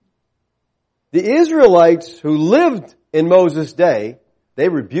 The Israelites who lived in Moses' day, they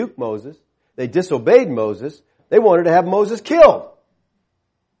rebuked Moses. They disobeyed Moses. They wanted to have Moses killed.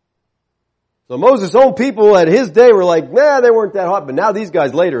 So Moses' own people at his day were like, nah, they weren't that hot. But now these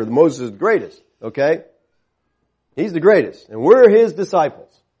guys later, Moses is the greatest. Okay? He's the greatest. And we're his disciples.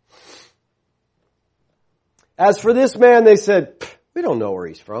 As for this man, they said, we don't know where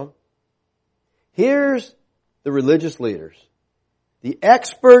he's from. Here's the religious leaders, the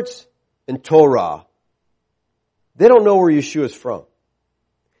experts in Torah. They don't know where Yeshua is from.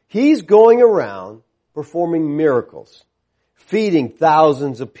 He's going around performing miracles, feeding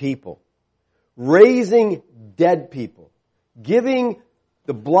thousands of people, raising dead people, giving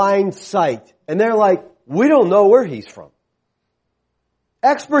the blind sight. And they're like, we don't know where he's from.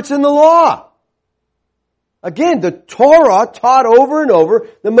 Experts in the law. Again, the Torah taught over and over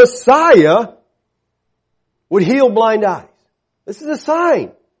the Messiah would heal blind eyes. This is a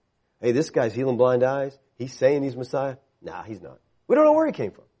sign. Hey, this guy's healing blind eyes. He's saying he's Messiah. Nah, he's not. We don't know where he came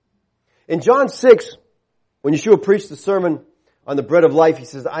from. In John 6, when Yeshua preached the sermon on the bread of life, he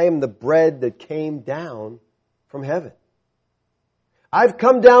says, I am the bread that came down from heaven. I've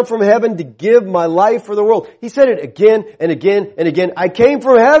come down from heaven to give my life for the world. He said it again and again and again. I came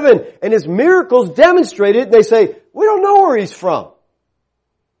from heaven, and his miracles demonstrate it, and they say, we don't know where he's from.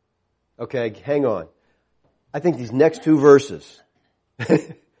 Okay, hang on. I think these next two verses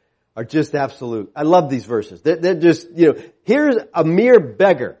are just absolute. I love these verses. They're just, here's a mere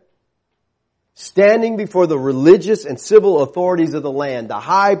beggar standing before the religious and civil authorities of the land, the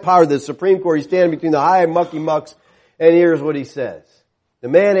high power, the Supreme Court. He's standing between the high and mucky mucks, and here's what he says. The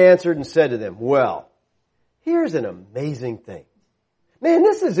man answered and said to them, well, here's an amazing thing. Man,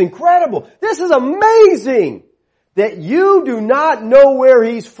 this is incredible. This is amazing that you do not know where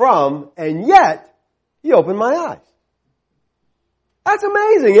he's from, and yet he opened my eyes. That's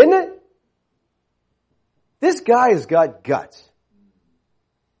amazing, isn't it? This guy has got guts.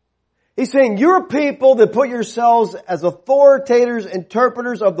 He's saying, you're people that put yourselves as authoritators,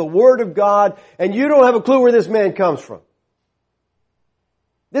 interpreters of the Word of God, and you don't have a clue where this man comes from.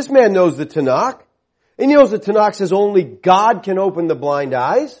 This man knows the Tanakh, and he knows the Tanakh says only God can open the blind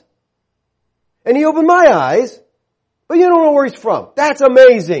eyes. And he opened my eyes, but you don't know where he's from. That's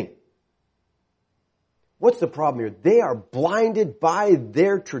amazing. What's the problem here? They are blinded by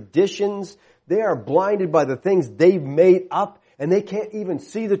their traditions. They are blinded by the things they've made up, and they can't even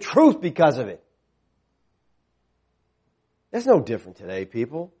see the truth because of it. That's no different today,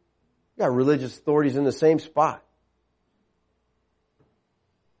 people. You got religious authorities in the same spot.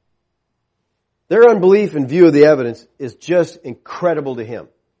 Their unbelief in view of the evidence is just incredible to him.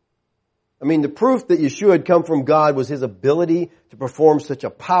 I mean, the proof that Yeshua had come from God was his ability to perform such a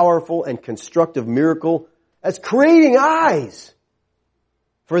powerful and constructive miracle as creating eyes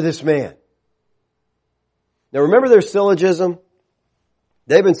for this man. Now remember their syllogism?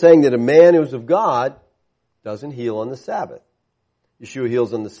 They've been saying that a man who's of God doesn't heal on the Sabbath. Yeshua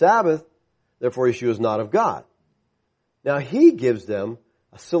heals on the Sabbath, therefore Yeshua is not of God. Now he gives them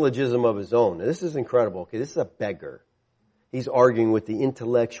a syllogism of his own. Now, this is incredible. Okay, this is a beggar. He's arguing with the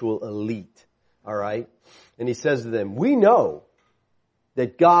intellectual elite. All right? And he says to them, we know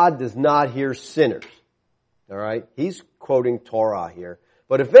that God does not hear sinners. All right? He's quoting Torah here.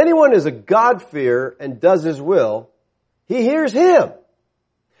 But if anyone is a God-fearer and does his will, he hears him.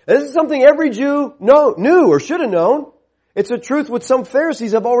 And this is something every Jew knew or should have known. It's a truth which some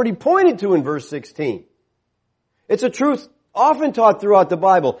Pharisees have already pointed to in verse 16. It's a truth often taught throughout the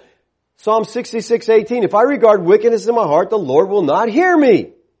Bible. Psalm 66:18, if I regard wickedness in my heart, the Lord will not hear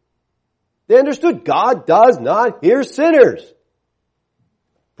me. They understood God does not hear sinners.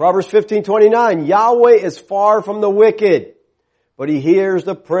 Proverbs 15:29, Yahweh is far from the wicked, but he hears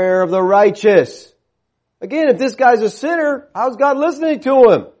the prayer of the righteous. Again, if this guy's a sinner, how's God listening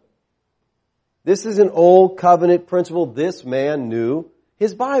to him? This is an old covenant principle. This man knew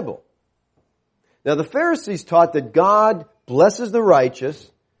his Bible. Now the Pharisees taught that God blesses the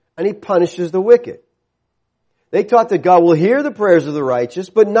righteous and he punishes the wicked. They taught that God will hear the prayers of the righteous,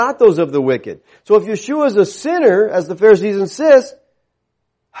 but not those of the wicked. So if Yeshua is a sinner, as the Pharisees insist,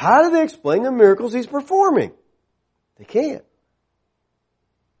 how do they explain the miracles he's performing? They can't.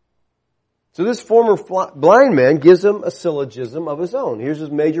 So this former blind man gives them a syllogism of his own. Here's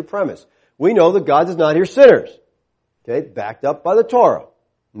his major premise. We know that God does not hear sinners. Okay, backed up by the Torah.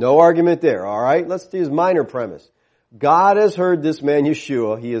 No argument there, all right? Let's do his minor premise. God has heard this man,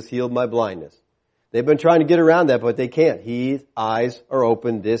 Yeshua. He has healed my blindness. They've been trying to get around that, but they can't. His eyes are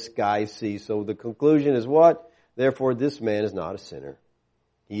open. This guy sees. So the conclusion is what? Therefore, this man is not a sinner.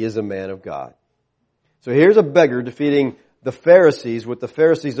 He is a man of God. So here's a beggar defeating the Pharisees with the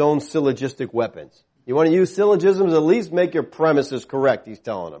Pharisees' own syllogistic weapons. You want to use syllogisms? At least make your premises correct, he's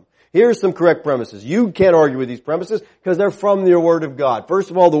telling them. Here's some correct premises. You can't argue with these premises because they're from the Word of God.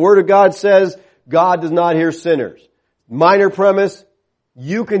 First of all, the Word of God says God does not hear sinners. Minor premise,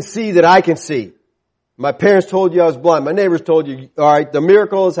 you can see that I can see. My parents told you I was blind. My neighbors told you, all right, the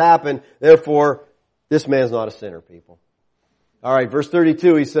miracle has happened. Therefore, this man's not a sinner, people. All right, verse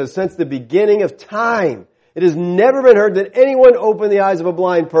 32, he says, since the beginning of time, it has never been heard that anyone opened the eyes of a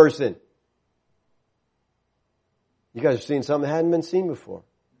blind person. You guys have seen something that hadn't been seen before.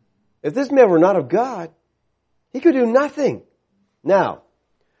 If this man were not of God, he could do nothing. Now,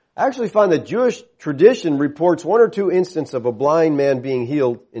 I actually find that Jewish tradition reports one or two instances of a blind man being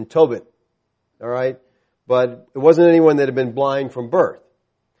healed in Tobit. All right? But it wasn't anyone that had been blind from birth.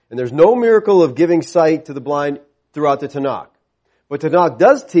 And there's no miracle of giving sight to the blind throughout the Tanakh. But Tanakh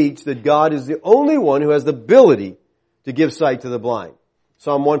does teach that God is the only one who has the ability to give sight to the blind.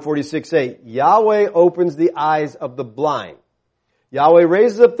 Psalm 146:8, Yahweh opens the eyes of the blind. Yahweh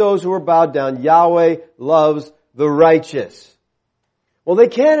raises up those who are bowed down. Yahweh loves the righteous. Well, they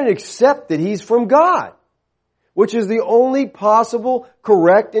can't accept that he's from God. which is the only possible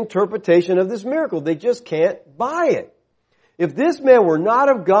correct interpretation of this miracle. They just can't buy it. If this man were not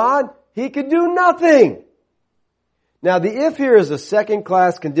of God, he could do nothing. Now, the if here is a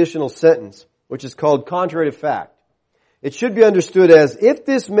second-class conditional sentence, which is called contrary to fact. It should be understood as, if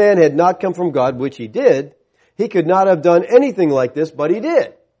this man had not come from God, which he did, he could not have done anything like this, but he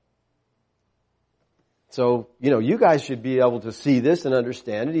did. So, you guys should be able to see this and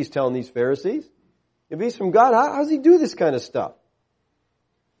understand it. He's telling these Pharisees, if he's from God, how does he do this kind of stuff?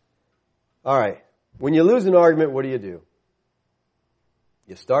 All right. When you lose an argument, what do?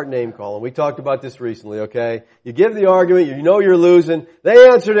 You start name calling. We talked about this recently, okay? You give the argument, you know you're losing. They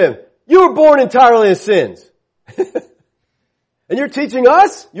answered him, you were born entirely in sins. And you're teaching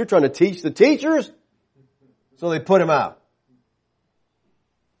us? You're trying to teach the teachers? So they put him out.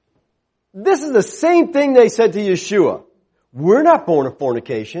 This is the same thing they said to Yeshua. We're not born of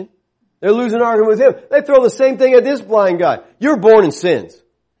fornication. They're losing an argument with him. They throw the same thing at this blind guy. You're born in sins.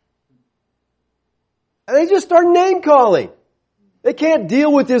 And they just start name calling. They can't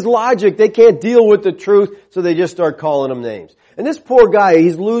deal with his logic. They can't deal with the truth, so they just start calling him names. And this poor guy,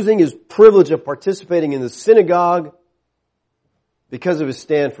 he's losing his privilege of participating in the synagogue because of his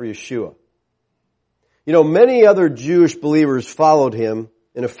stand for Yeshua. Many other Jewish believers followed him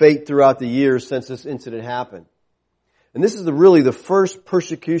in a faith throughout the years since this incident happened. And this is really the first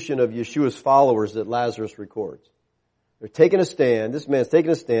persecution of Yeshua's followers that Lazarus records. They're taking a stand. This man's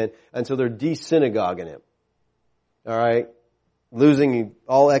taking a stand until they're de-synagoguing him. All right? Losing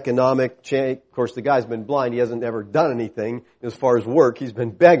all economic change. Of course, the guy's been blind. He hasn't ever done anything as far as work. He's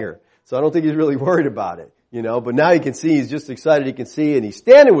been beggar. So I don't think he's really worried about it. But now he can see. He's just excited he can see. And he's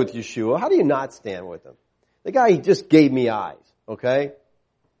standing with Yeshua. How do you not stand with him? The guy, he just gave me eyes. Okay?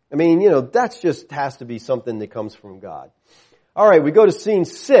 That's just has to be something that comes from God. All right, we go to scene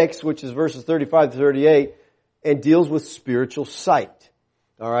 6, which is verses 35 to 38, and deals with spiritual sight.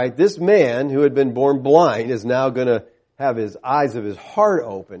 All right, this man who had been born blind is now going to have his eyes of his heart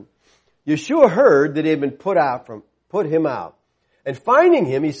open. Yeshua heard that he had been put him out. And finding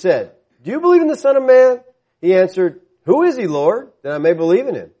him, he said, do you believe in the Son of Man? He answered, who is he, Lord, that I may believe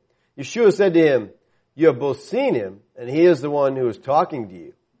in him? Yeshua said to him, you have both seen him, and he is the one who is talking to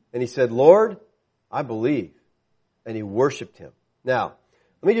you. And he said, Lord, I believe. And he worshiped him. Now,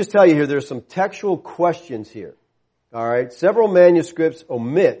 let me just tell you here, there's some textual questions here. All right? Several manuscripts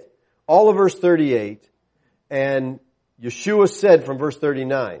omit all of verse 38, and Yeshua said from verse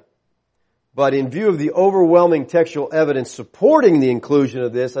 39. But in view of the overwhelming textual evidence supporting the inclusion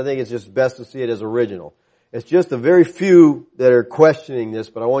of this, I think it's just best to see it as original. It's just a very few that are questioning this,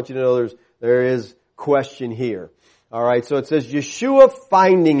 but I want you to know there is question here. All right, so it says Yeshua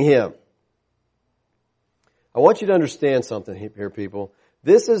finding him. I want you to understand something here, people.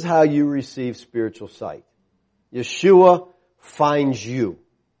 This is how you receive spiritual sight. Yeshua finds you.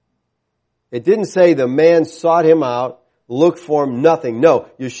 It didn't say the man sought him out, looked for him, nothing. No,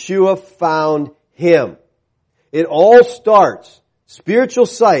 Yeshua found him. It all starts, spiritual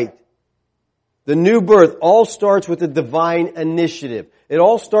sight, the new birth, all starts with a divine initiative. It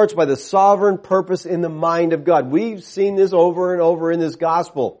all starts by the sovereign purpose in the mind of God. We've seen this over and over in this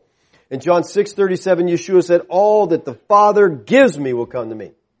gospel. In John 6:37, Yeshua said, all that the Father gives me will come to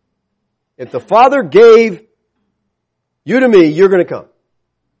me. If the Father gave you to me, you're going to come.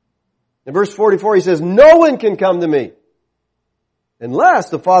 In verse 44, he says, no one can come to me unless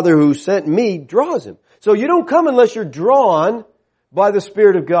the Father who sent me draws him. So you don't come unless you're drawn by the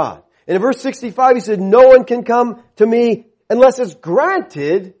Spirit of God. And in verse 65, he said, no one can come to me unless it's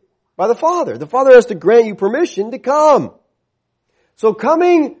granted by the Father. The Father has to grant you permission to come. So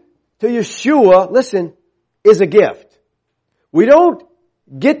coming to Yeshua, listen, is a gift. We don't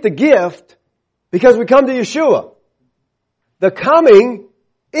get the gift because we come to Yeshua. The coming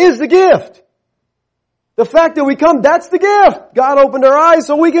is the gift. The fact that we come, that's the gift. God opened our eyes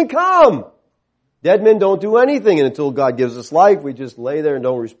so we can come. Dead men don't do anything until God gives us life. We just lay there and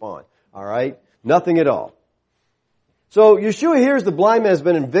don't respond. All right? Nothing at all. So Yeshua hears the blind man has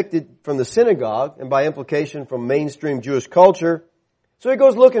been evicted from the synagogue and by implication from mainstream Jewish culture. So he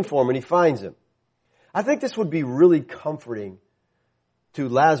goes looking for him and he finds him. I think this would be really comforting to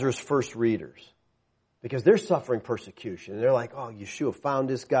Lazarus' first readers because they're suffering persecution. And they're like, oh, Yeshua found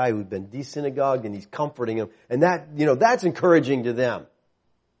this guy who'd been de-synagogued and he's comforting him. And that's encouraging to them.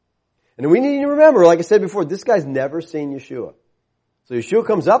 And we need to remember, like I said before, this guy's never seen Yeshua. So Yeshua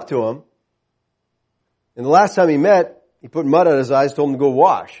comes up to him, and the last time he met, he put mud on his eyes, told him to go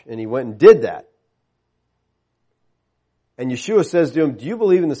wash, and he went and did that. And Yeshua says to him, do you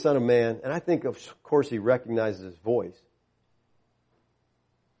believe in the Son of Man? And I think, of course, he recognizes his voice.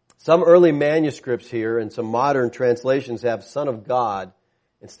 Some early manuscripts here and some modern translations have Son of God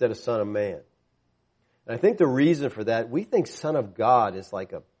instead of Son of Man. And I think the reason for that, we think Son of God is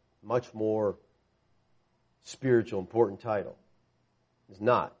like a much more spiritual, important title. It's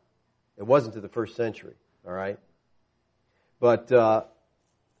not. It wasn't to the first century, all right? But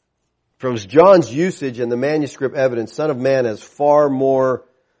from John's usage and the manuscript evidence, Son of Man has far more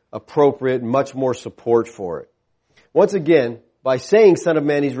appropriate, much more support for it. Once again, by saying Son of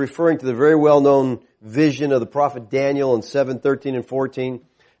Man, he's referring to the very well-known vision of the prophet Daniel in 7:13 and 14.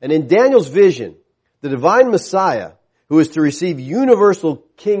 And in Daniel's vision, the divine Messiah, who is to receive universal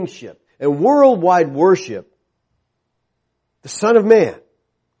kingship and worldwide worship, the Son of Man,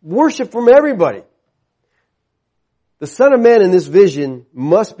 worship from everybody. The Son of Man in this vision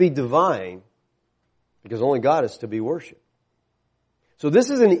must be divine because only God is to be worshipped. So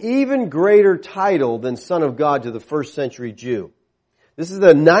this is an even greater title than Son of God to the first century Jew. This is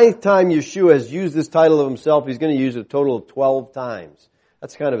the 9th time Yeshua has used this title of himself. He's going to use it a total of 12 times.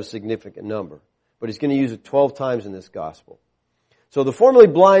 That's kind of a significant number. But he's going to use it 12 times in this gospel. So the formerly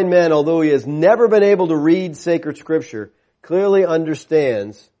blind man, although he has never been able to read sacred scripture, clearly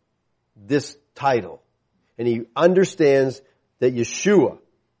understands this title. And he understands that Yeshua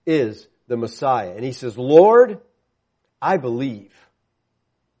is the Messiah. And he says, Lord, I believe.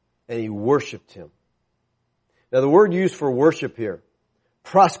 And he worshiped him. Now the word used for worship here,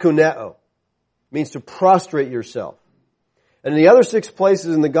 proskuneo, means to prostrate yourself. And in the other 6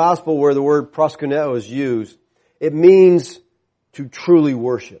 places in the gospel where the word proskuneo is used, it means to truly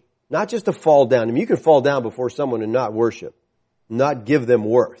worship. Not just to fall down. I mean, you can fall down before someone and not worship, not give them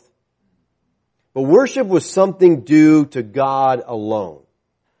worth. But worship was something due to God alone.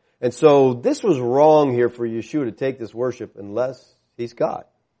 And so this was wrong here for Yeshua to take this worship unless he's God.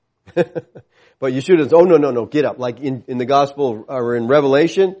 But Yeshua does, oh no, get up. Like in the gospel or in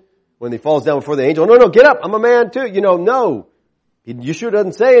Revelation, when he falls down before the angel, no, get up, I'm a man too. No. Yeshua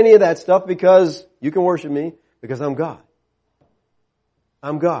doesn't say any of that stuff because you can worship me because I'm God.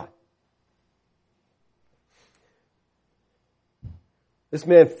 I'm God. This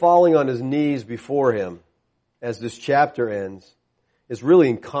man falling on his knees before him as this chapter ends is really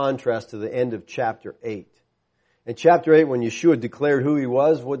in contrast to the end of chapter 8. In chapter 8, when Yeshua declared who he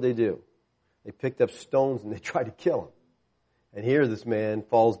was, what did they do? They picked up stones and they tried to kill him. And here this man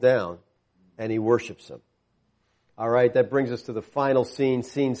falls down and he worships him. All right, that brings us to the final scene,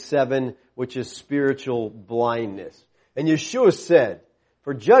 scene 7, which is spiritual blindness. And Yeshua said,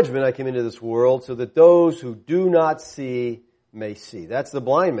 for judgment I came into this world so that those who do not see may see. That's the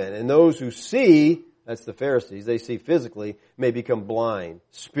blind man. And those who see, that's the Pharisees, they see physically, may become blind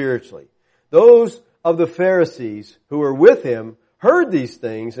spiritually. Those of the Pharisees who were with him heard these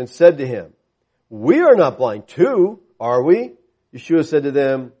things and said to him, we are not blind too, are we? Yeshua said to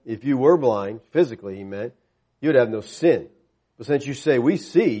them, if you were blind, physically he meant, you would have no sin. But since you say we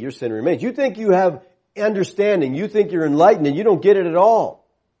see, your sin remains. You think you have understanding, you think you're enlightened, and you don't get it at all.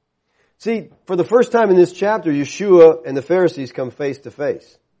 See, for the first time in this chapter, Yeshua and the Pharisees come face to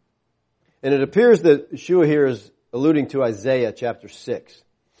face. And it appears that Yeshua here is alluding to Isaiah chapter 6.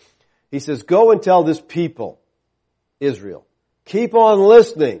 He says, go and tell this people, Israel, keep on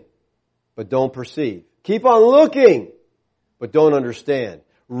listening, but don't perceive. Keep on looking, but don't understand.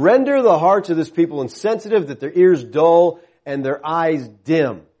 Render the hearts of this people insensitive, that their ears dull and their eyes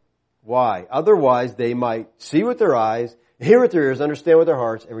dim. Why? Otherwise they might see with their eyes, hear with their ears, understand with their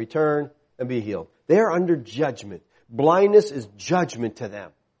hearts, and return and be healed. They are under judgment. Blindness is judgment to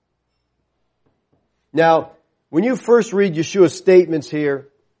them. Now, when you first read Yeshua's statements here,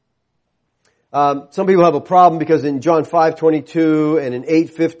 some people have a problem because in John 5:22 and in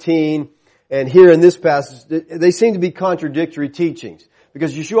 8:15 and here in this passage, they seem to be contradictory teachings.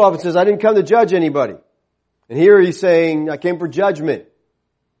 Because Yeshua often says, I didn't come to judge anybody. And here he's saying, I came for judgment.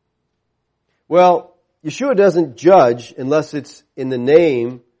 Well, Yeshua doesn't judge unless it's in the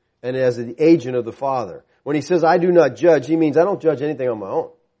name and as the agent of the Father. When he says, I do not judge, he means I don't judge anything on my own.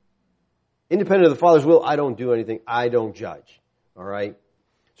 Independent of the Father's will, I don't do anything. I don't judge. All right?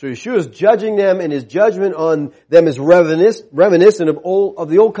 So Yeshua is judging them, and his judgment on them is reminiscent of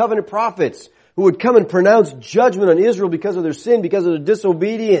the Old Covenant prophets who would come and pronounce judgment on Israel because of their sin, because of their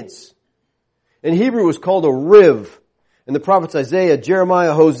disobedience. In Hebrew it was called a riv. And the prophets Isaiah,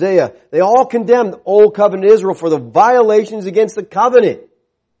 Jeremiah, Hosea, they all condemned Old Covenant Israel for the violations against the covenant.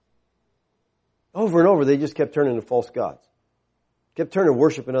 Over and over, they just kept turning to false gods. Kept turning to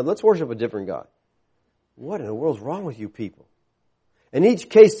worshiping others. Let's worship a different God. What in the world's wrong with you people? In each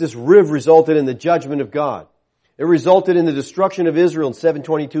case, this riv resulted in the judgment of God. It resulted in the destruction of Israel in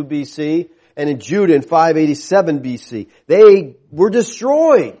 722 BC and in Judah in 587 BC. They were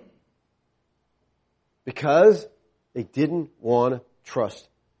destroyed Because they didn't want to trust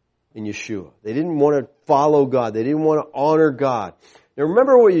in Yeshua. They didn't want to follow God. They didn't want to honor God. Now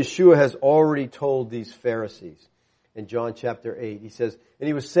remember what Yeshua has already told these Pharisees in John chapter 8. He says, and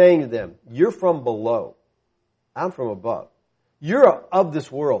he was saying to them, you're from below. I'm from above. You're of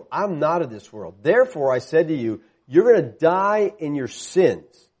this world. I'm not of this world. Therefore I said to you, you're going to die in your sins.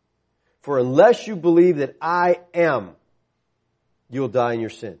 For unless you believe that I am, you'll die in your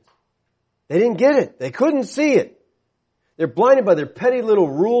sins. They didn't get it. They couldn't see it. They're blinded by their petty little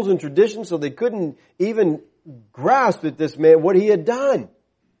rules and traditions, so they couldn't even grasp at this man what he had done.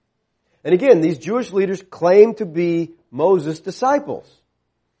 And again, these Jewish leaders claimed to be Moses' disciples.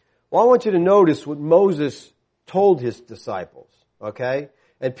 Well, I want you to notice what Moses told his disciples, okay?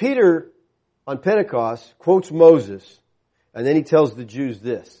 And Peter, on Pentecost, quotes Moses, and then he tells the Jews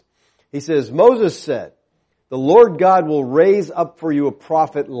this. He says, Moses said, the Lord God will raise up for you a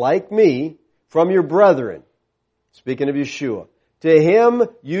prophet like me from your brethren. Speaking of Yeshua. To him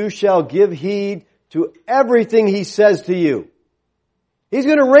you shall give heed to everything he says to you. He's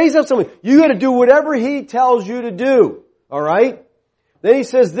going to raise up someone. You got to do whatever he tells you to do. All right? Then he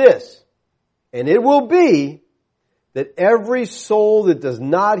says this. And it will be that every soul that does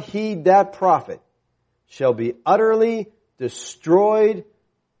not heed that prophet shall be utterly destroyed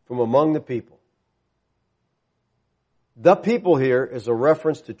from among the people. The people here is a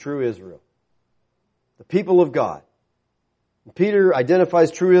reference to true Israel. The people of God. Peter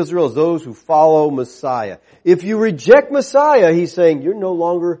identifies true Israel as those who follow Messiah. If you reject Messiah, he's saying you're no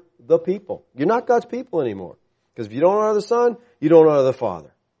longer the people. You're not God's people anymore. Because if you don't honor the Son, you don't honor the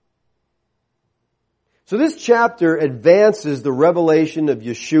Father. So this chapter advances the revelation of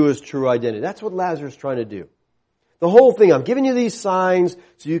Yeshua's true identity. That's what Lazarus is trying to do. The whole thing, I'm giving you these signs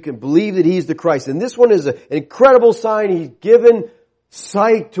so you can believe that he's the Christ. And this one is an incredible sign. He's given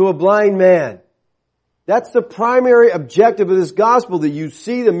sight to a blind man. That's the primary objective of this gospel, that you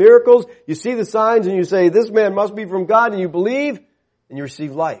see the miracles, you see the signs, and you say, this man must be from God, and you believe, and you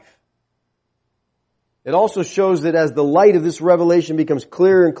receive life. It also shows that as the light of this revelation becomes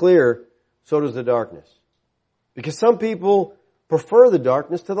clearer and clearer, so does the darkness. Because some people prefer the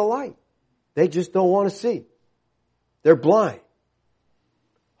darkness to the light. They just don't want to see. They're blind.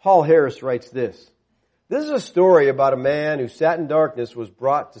 Hall Harris writes this. This is a story about a man who sat in darkness, was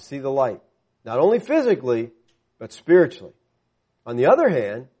brought to see the light. Not only physically, but spiritually. On the other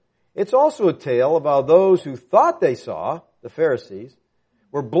hand, it's also a tale about those who thought they saw, the Pharisees,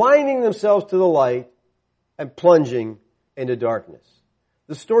 were blinding themselves to the light and plunging into darkness.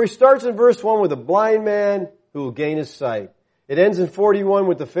 The story starts in verse 1 with a blind man who will gain his sight. It ends in 41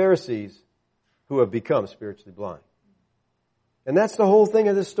 with the Pharisees who have become spiritually blind. And that's the whole thing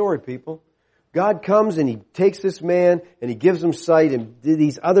of this story, people. God comes and he takes this man and he gives him sight, and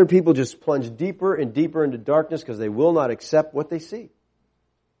these other people just plunge deeper and deeper into darkness because they will not accept what they see.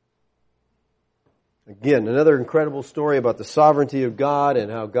 Again, another incredible story about the sovereignty of God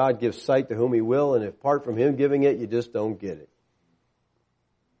and how God gives sight to whom he will, and apart from him giving it, you just don't get it.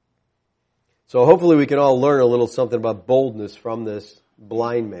 So hopefully we can all learn a little something about boldness from this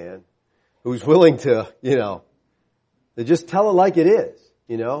blind man who's willing to, to just tell it like it is,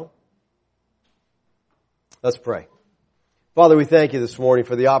 Let's pray. Father, we thank you this morning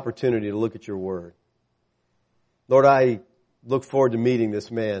for the opportunity to look at your word. Lord, I look forward to meeting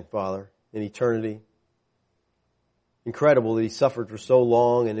this man, Father, in eternity. Incredible that he suffered for so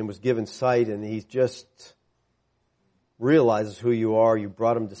long and then was given sight, and he just realizes who you are. You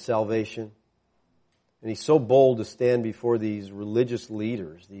brought him to salvation. And he's so bold to stand before these religious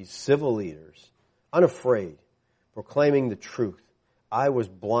leaders, these civil leaders, unafraid, proclaiming the truth. I was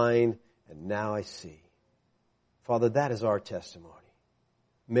blind and now I see. Father, that is our testimony.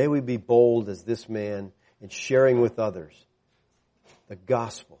 May we be bold as this man in sharing with others the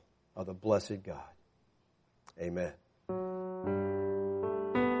gospel of the blessed God. Amen.